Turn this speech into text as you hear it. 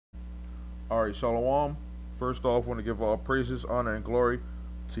All right, Shalom. First off, I want to give all praises, honor, and glory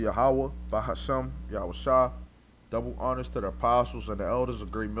to Yahweh, Bahashem, Yahweh Shah. Double honors to the apostles and the elders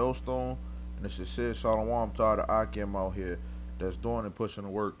of Great Millstone. And it's sincere Shalom to all the Akim out here that's doing and pushing the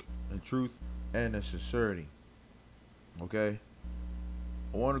work in truth and in sincerity. Okay?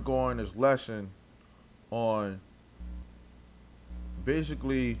 I want to go on this lesson on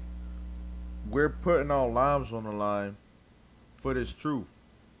basically we're putting our lives on the line for this truth.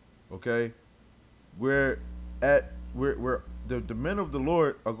 Okay? We're the men of the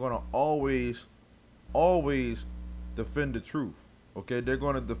Lord are gonna always defend the truth. Okay, they're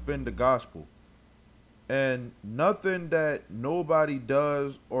gonna defend the gospel, and nothing that nobody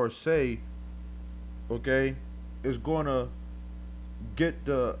does or say, okay, is gonna get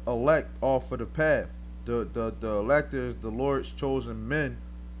the elect off of the path. The elect is the Lord's chosen men,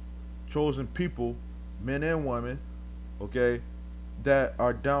 chosen people, men and women, okay, that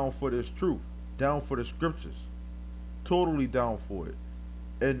are down for this truth, down for the scriptures, totally down for it,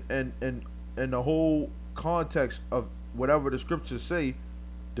 and the whole context of whatever the scriptures say,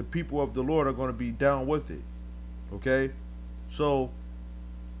 the people of the Lord are going to be down with it. Okay, so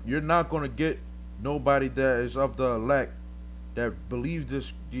you're not going to get nobody that is of the elect that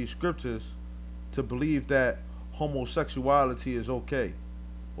believes these scriptures to believe that homosexuality is okay,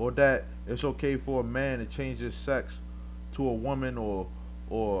 or that it's okay for a man to change his sex to a woman, or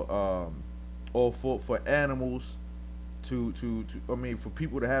for animals to I mean, for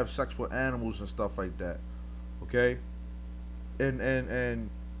people to have sex with animals and stuff like that. Okay? And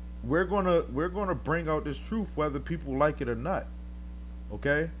we're gonna bring out this truth whether people like it or not.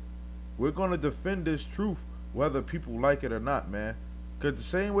 Okay? We're gonna defend this truth whether people like it or not, man. Cause the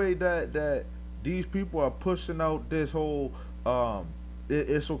same way that these people are pushing out this whole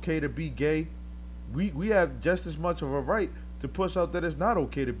it's okay to be gay, we have just as much of a right to push out that it's not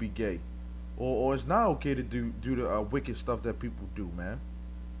okay to be gay, or it's not okay to do the wicked stuff that people do, man.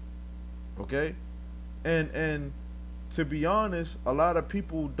 Okay, and to be honest, a lot of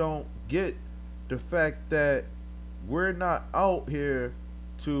people don't get the fact that we're not out here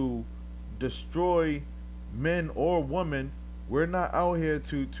to destroy men or women. We're not out here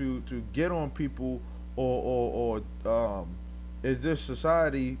to get on people, or is this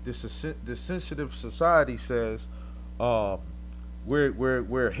society, this sensitive society says, we're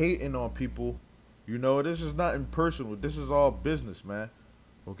hating on people. You know, this is not impersonal. This is all business, man.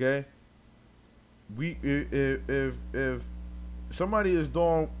 Okay. If somebody is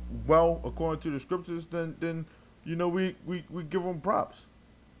doing well according to the scriptures, then you know we give them props.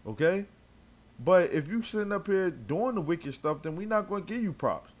 Okay. But if you sitting up here doing the wicked stuff, then we're not going to give you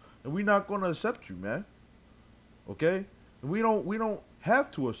props, and we're not going to accept you, man. Okay. We don't have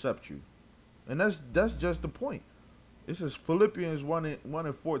to accept you, and that's just the point. This is Philippians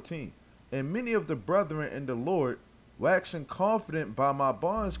 1:14. And many of the brethren in the Lord waxing confident by my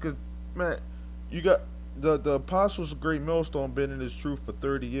bonds, because, man, you got the apostles of Great Millstone been in this truth for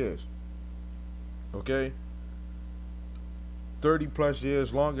 30 years. Okay? 30 plus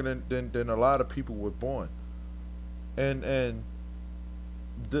years, longer than a lot of people were born. And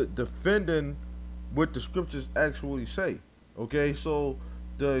the defending what the scriptures actually say. Okay, so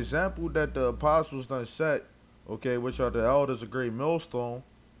the example that the apostles done set, okay, which are the elders of Great Millstone,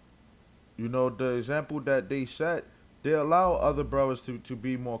 you know, the example that they set, they allow other brothers to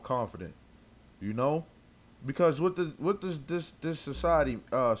be more confident, you know, because what does this society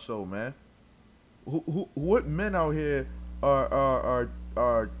show, man? What men out here are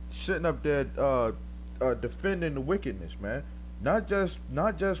sitting up there defending the wickedness, man? Not just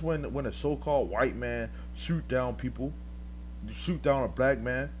when a so-called white man shoot down people, shoot down a black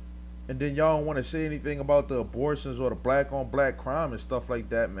man, and then y'all don't want to say anything about the abortions or the black on black crime and stuff like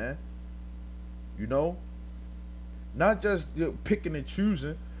that, man. You know, not just picking and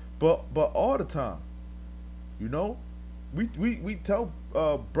choosing, but all the time. You know, we tell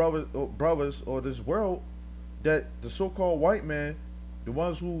brothers or this world that the so-called white man, the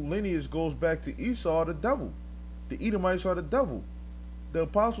ones whose lineage goes back to Esau, are the devil. The Edomites are the devil. The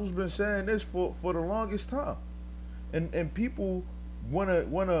apostles been saying this for the longest time, and people wanna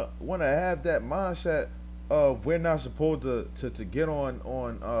have that mindset of we're not supposed to get on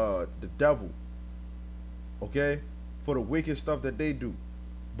the devil, okay, for the wicked stuff that they do.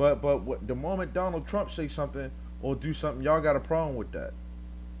 But the moment Donald Trump say something or do something, y'all got a problem with that.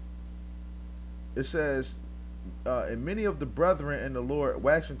 It says, and many of the brethren in the Lord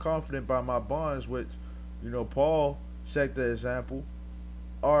waxing confident by my bonds, which, you know, Paul set the example,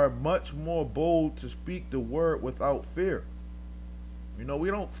 are much more bold to speak the word without fear. You know, we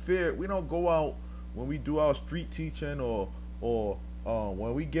don't fear. We don't go out when we do our street teaching or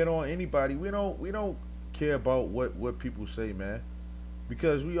When we get on anybody, we don't care about what people say, man,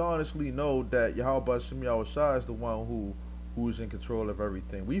 because we honestly know that Yahweh Shem Shah is the one who is in control of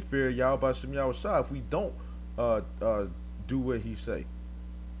everything. We fear Yahweh Shem Shah if we don't uh uh do what he say.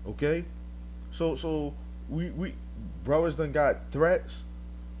 Okay, so we brothers done got threats,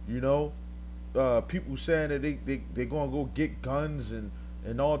 you know, people saying that they gonna go get guns and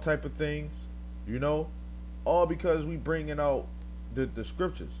all type of things, you know, all because we bringing out the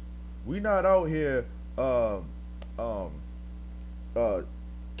scriptures. We not out here um uh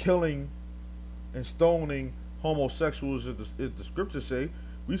killing and stoning homosexuals, as the scriptures say.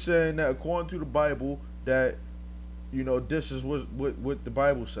 We saying that according to the Bible, that this is what the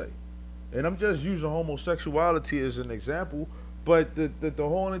Bible say. And I'm just using homosexuality as an example, but the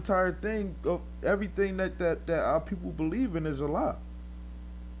whole entire thing of everything that our people believe in is a lie.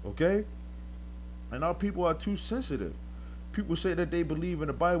 Okay? And our people are too sensitive. People say that they believe in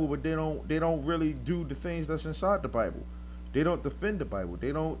the Bible, but they don't really do the things that's inside the Bible. They don't defend the Bible.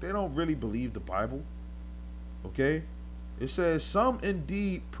 They don't really believe the Bible. Okay? It says some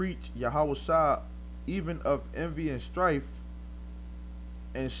indeed preach Yahweh Shah even of envy and strife,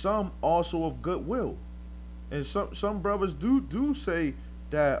 and some also of goodwill. And some brothers do say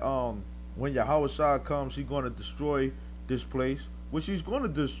that when Yahweh Shah comes, he's going to destroy this place, which he's going to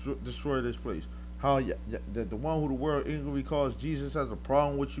destroy this place. How the one who the world ignorantly calls Jesus has a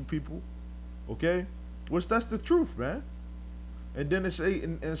problem with you people, okay? Which that's the truth, man. And then it say,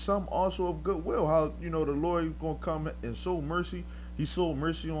 and some also of goodwill. How the Lord is gonna come and show mercy. He showed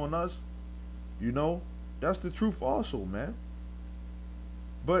mercy on us. That's the truth also, man.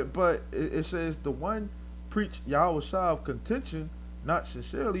 But it says the one preach Yahweh Shah of contention, not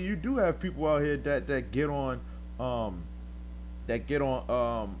sincerely. You do have people out here that get on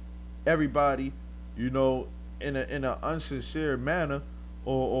everybody, in an unsincere manner,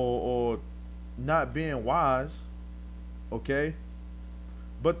 or not being wise. Okay,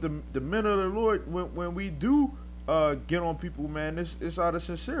 but the men of the Lord, when we do get on people, man, it's out of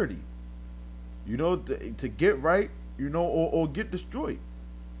sincerity, to get right, or get destroyed.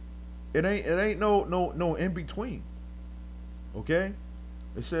 It ain't no in between. Okay,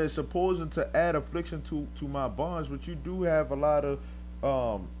 it says supposing to add affliction to my bonds, but you do have a lot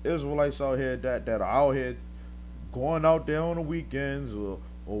of Israelites out here that are out here going out there on the weekends, or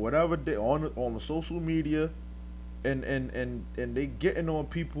whatever, they on the social media, and they getting on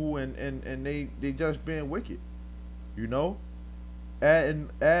people, and they just being wicked, adding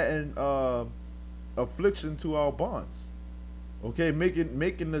affliction to our bonds. Okay,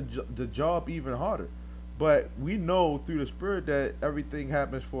 making the job even harder. But we know through the Spirit that everything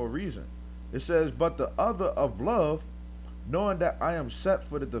happens for a reason. It says, but the other of love, knowing that I am set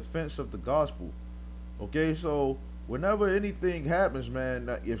for the defense of the gospel. Okay, so whenever anything happens, man,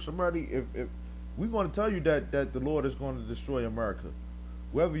 if we're going to tell you that the Lord is going to destroy America,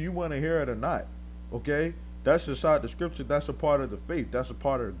 whether you want to hear it or not. Okay, that's inside the scripture. That's a part of the faith. That's a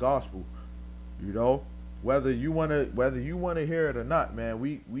part of the gospel. Whether you want to hear it or not, man,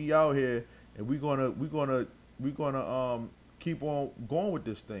 we out here, and we're gonna keep on going with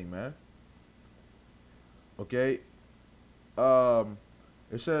this thing, man. Okay.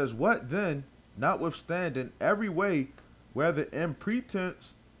 It says, what then, notwithstanding every way, whether in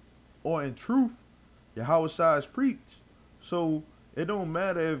pretense or in truth, Yahweh Shah is preached. So it don't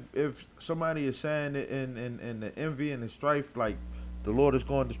matter if somebody is saying it in the envy and the strife, like the Lord is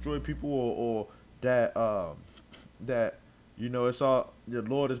going to destroy people, or that it's all the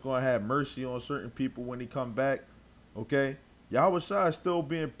Lord is going to have mercy on certain people when he come back. Okay, Yahweh Shah is still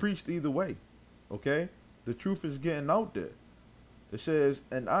being preached either way. Okay, the truth is getting out there. It says,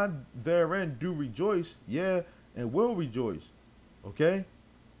 and I therein do rejoice, yeah, and will rejoice. Okay,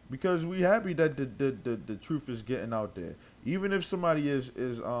 because we happy that the truth is getting out there, even if somebody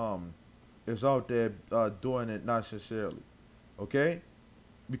is out there doing it not sincerely. Okay,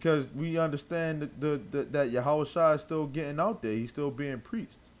 because we understand that Yahweh Shah is still getting out there. He's still being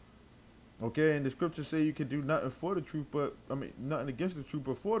preached. Okay, and the scriptures say you can do nothing for the truth, nothing against the truth,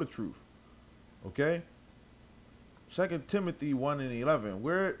 but for the truth. Okay. 2 Timothy 1:11.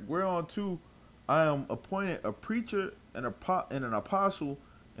 Whereon too I am appointed a preacher and an apostle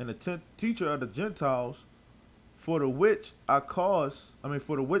and a teacher of the Gentiles, for the which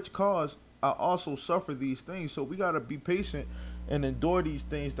cause I also suffer these things. So we gotta be patient and endure these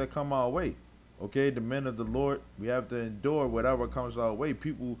things that come our way. Okay, the men of the Lord, we have to endure whatever comes our way.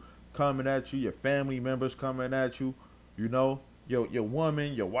 People coming at you, your family members coming at you, your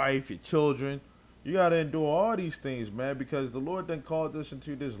woman, your wife, your children. You gotta endure all these things, man, because the Lord then called us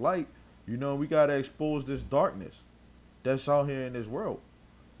into this light. We gotta expose this darkness. that's out here in this world.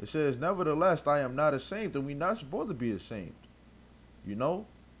 It says, nevertheless, I am not ashamed, and we're not supposed to be ashamed, you know,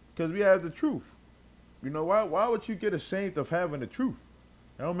 because we have the truth. You know, why would you get ashamed of having the truth?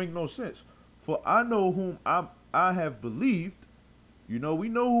 That don't make no sense. For I know whom I have believed. You know, we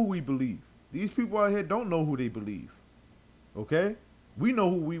know who we believe. These people out here don't know who they believe. Okay? We know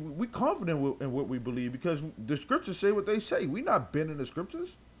who we confident in what we believe because the scriptures say what they say. We not bending the scriptures.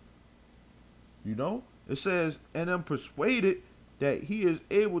 You know? It says, and am persuaded that he is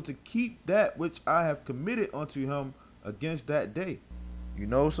able to keep that which I have committed unto him against that day. You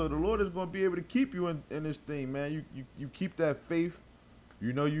know, so the Lord is going to be able to keep you in this thing, man. You keep that faith.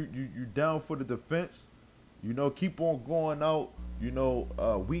 You know, you down for the defense. You know, keep on going out, you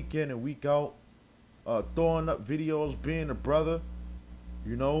know, week in and week out, throwing up videos, being a brother,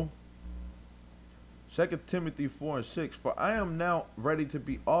 you know. 2 Timothy 4:6, for I am now ready to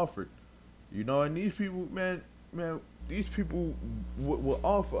be offered. You know, and these people, man, these people will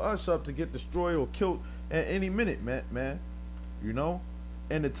offer us up to get destroyed or killed at any minute, man. You know,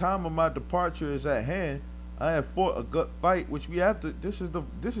 and the time of my departure is at hand. I have fought a good fight, which we have to. This is the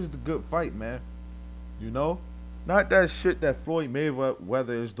good fight, man. You know, not that shit that Floyd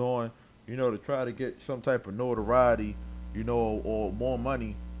Mayweather is doing. You know, to try to get some type of notoriety, you know, or more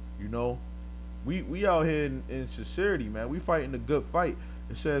money. You know, we out here in sincerity, man. We fighting a good fight.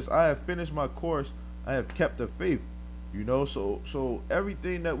 It says, I have finished my course. I have kept the faith. You know, so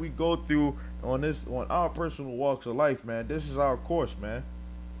everything that we go through on our personal walks of life, man, this is our course, man.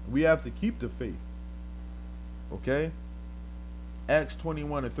 We have to keep the faith. Okay? Acts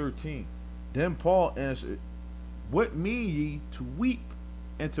 21:13. Then Paul answered, what mean ye to weep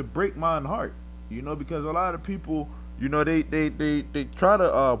and to break mine heart? You know, because a lot of people, you know, they try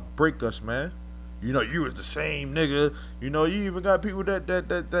to break us, man. You know, you was the same nigga. You know, you even got people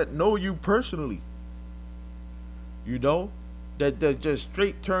that know you personally. You know, that just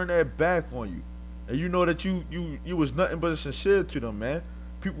straight turn their back on you. And you know that you was nothing but sincere to them, man.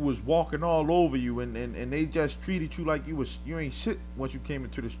 People was walking all over you and they just treated you like you ain't shit once you came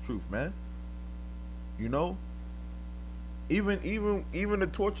into this truth, man. You know? Even the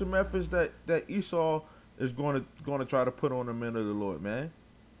torture methods that Esau is gonna try to put on the men of the Lord, man.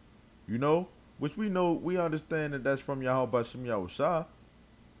 You know? Which we understand that that's from Yahweh Bashem Yahushua.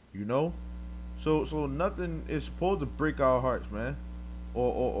 You know? So nothing is supposed to break our hearts, man.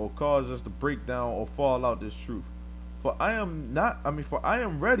 Or cause us to break down or fall out this truth. For I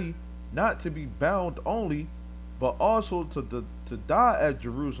am ready not to be bound only, but also to die at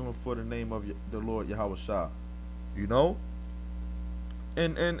Jerusalem for the name of the Lord Yahushua. You know?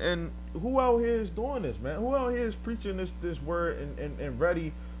 And who out here is doing this, man? Who out here is preaching this word and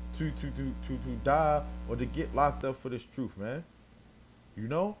ready to die or to get locked up for this truth, man? You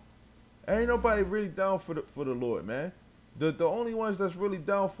know? Ain't nobody really down for the Lord, man. The only ones that's really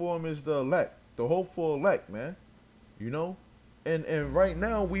down for him is the elect, the hopeful elect, man. You know? And right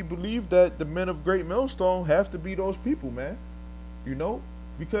now we believe that the men of Great Millstone have to be those people, man. You know?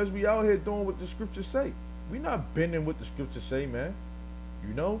 Because we out here doing what the scriptures say. We not bending what the scriptures say, man.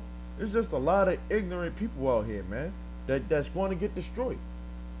 You know? There's just a lot of ignorant people out here, man, that's going to get destroyed.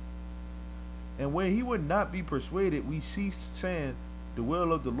 And when he would not be persuaded, we cease saying the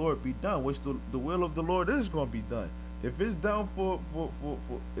will of the Lord be done, which the will of the Lord is going to be done. If it's done for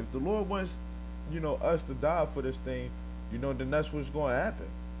if the Lord wants, you know, us to die for this thing, you know, then that's what's going to happen.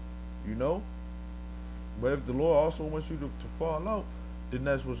 You know? But if the Lord also wants you to fall out, then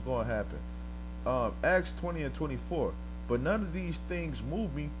that's what's going to happen. Acts 20:24. But none of these things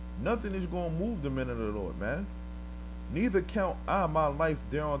move me. Nothing is going to move the men of the Lord, man. Neither count I my life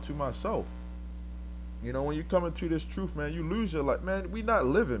thereunto myself. You know, when you come into this truth, man, you lose your life. Man, we not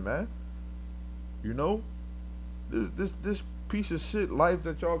living, man. You know? This piece of shit life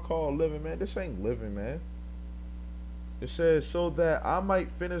that y'all call living, man, this ain't living, man. It says, so that I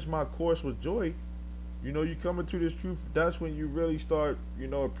might finish my course with joy. You know, you come into this truth, that's when you really start, you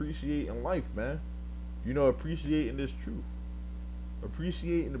know, appreciating life, man. You know, appreciating this truth.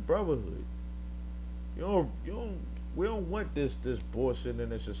 Appreciating the brotherhood. We don't want this bullshit in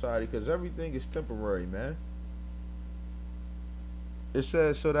this society, because everything is temporary, man. It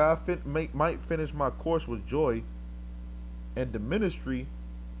says, so that I might finish my course with joy, and the ministry,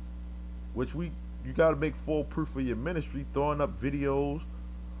 which you got to make full proof of your ministry, throwing up videos,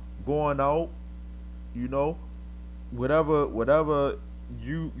 going out, you know, whatever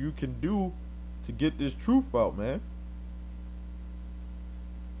you can do to get this truth out, man.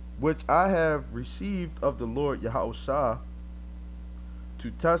 Which I have received of the Lord Yahushua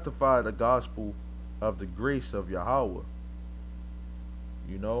to testify the gospel of the grace of Yahweh.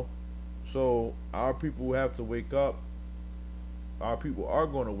 You know? So our people have to wake up our people are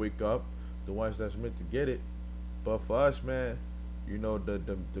going to wake up, the ones that's meant to get it. But for us, man,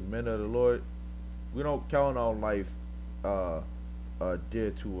 the men of the Lord, we don't count on life uh,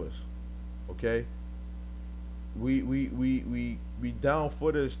 dear to us. Okay, we down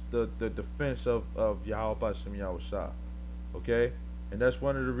for this the defense of Yahweh Bashem Yahweh. Okay, and that's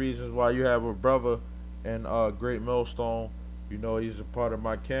one of the reasons why you have a brother and Great Millstone. He's a part of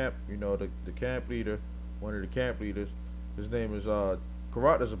my camp. The camp leader, one of the camp leaders. His name is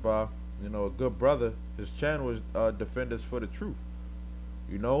Karat Zabah. A good brother. His channel is Defenders for the Truth.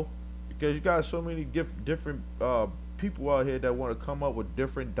 Because you got so many different people out here that want to come up with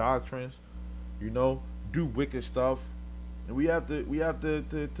different doctrines. Do wicked stuff, and we have to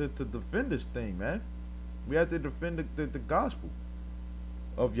defend this thing, man. We have to defend the gospel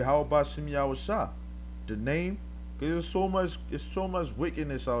of Yahweh Bashem Yahweh Shah, the name. Because there's so much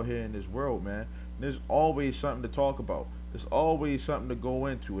wickedness out here in this world, man. And there's always something to talk about. There's always something to go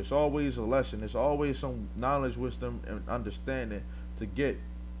into. It's always a lesson. There's always some knowledge, wisdom, and understanding to get.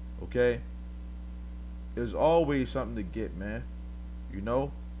 Okay? There's always something to get, man.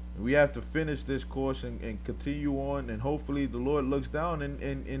 We have to finish this course and continue on, and hopefully the Lord looks down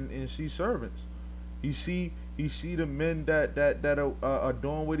and sees servants. He see the men that are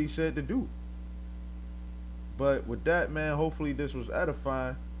doing what he said to do. But with that, man, hopefully this was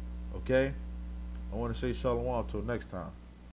edifying. Okay? I want to say shalom till next time.